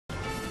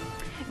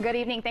Good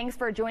evening. Thanks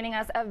for joining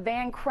us. A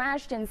van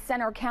crashed in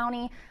Center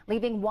County,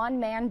 leaving one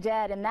man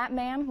dead, and that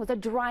man was a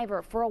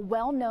driver for a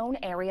well-known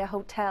area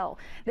hotel.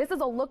 This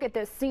is a look at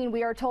this scene.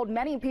 We are told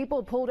many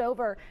people pulled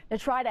over to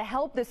try to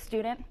help the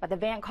student, but the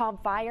van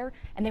caught fire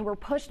and they were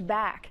pushed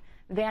back.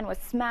 The van was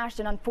smashed,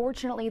 and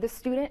unfortunately, the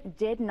student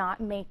did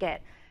not make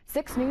it.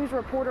 6 News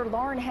reporter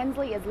Lauren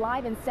Hensley is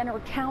live in Center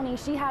County.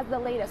 She has the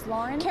latest.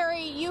 Lauren?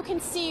 Carrie, you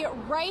can see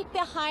right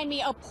behind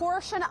me a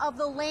portion of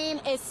the lane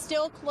is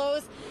still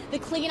closed. The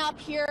cleanup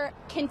here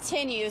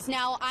continues.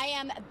 Now, I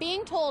am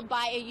being told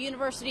by a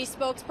university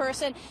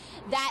spokesperson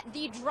that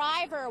the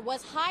driver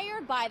was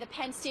hired by the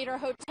Penn Stater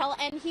hotel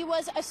and he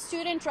was a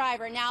student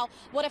driver. Now,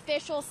 what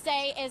officials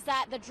say is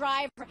that the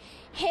driver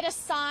hit a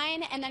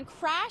sign and then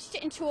crashed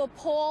into a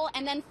pole,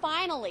 and then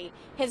finally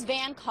his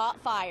van caught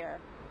fire.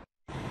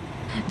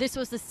 This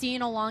was the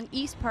scene along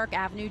East Park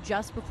Avenue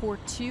just before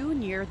 2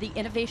 near the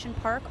Innovation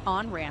Park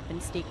on-ramp in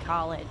State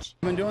College.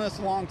 I've been doing this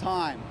a long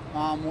time.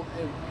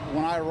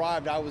 When I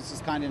arrived, I was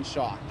just kind of in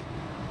shock.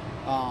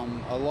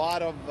 A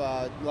lot of,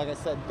 like I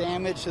said,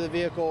 damage to the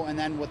vehicle, and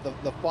then with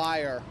the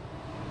fire,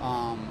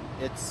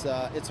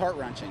 it's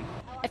heart-wrenching.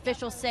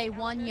 Officials say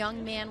one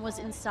young man was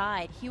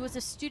inside. He was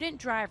a student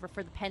driver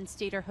for the Penn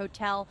Stater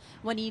hotel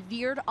when he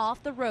veered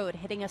off the road,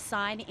 hitting a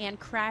sign and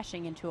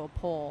crashing into a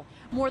pole.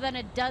 More than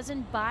a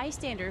dozen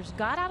bystanders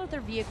got out of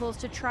their vehicles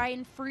to try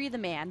and free the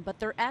man, but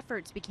their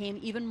efforts became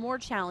even more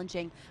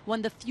challenging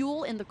when the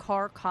fuel in the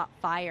car caught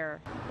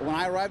fire. When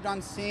I arrived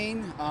on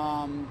scene,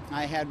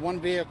 I had one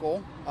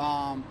vehicle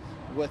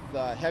with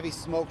heavy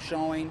smoke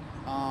showing,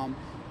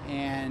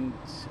 and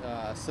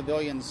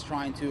civilians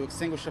trying to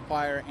extinguish the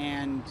fire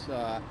and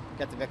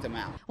get the victim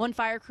out. When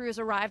fire crews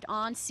arrived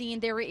on scene,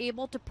 they were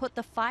able to put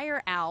the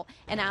fire out,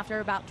 and after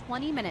about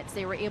 20 minutes,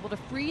 they were able to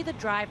free the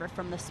driver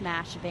from the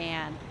smashed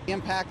van. The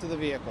impact of the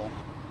vehicle.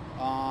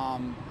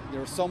 There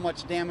was so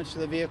much damage to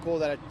the vehicle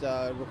that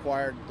it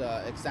required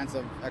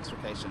extensive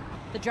extrication.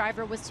 The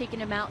driver was taken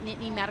to Mount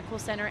Nittany Medical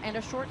Center, and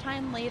a short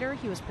time later,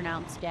 he was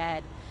pronounced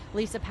dead.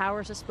 Lisa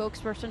Powers, a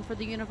spokesperson for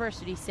the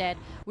university, said,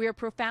 "We are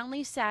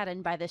profoundly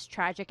saddened by this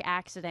tragic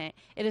accident.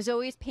 It is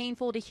always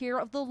painful to hear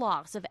of the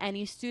loss of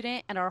any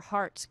student, and our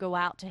hearts go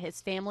out to his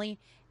family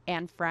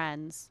and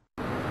friends."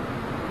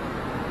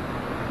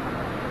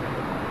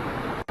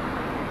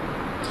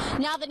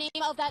 Now, the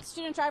name of that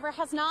student driver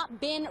has not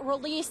been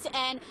released,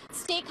 and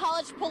State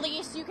College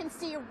police, you can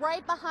see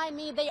right behind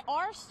me, they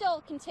are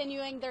still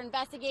continuing their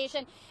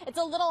investigation. It's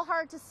a little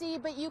hard to see,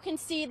 but you can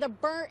see the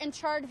burnt and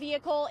charred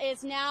vehicle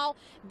is now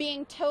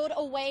being towed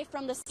away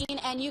from the scene,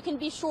 and you can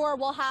be sure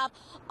we'll have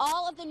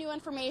all of the new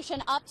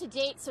information up to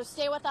date, so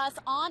stay with us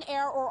on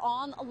air or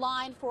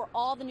online for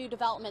all the new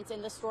developments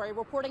in this story.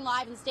 Reporting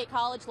live in State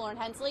College, Lauren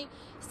Hensley,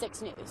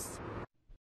 6 News.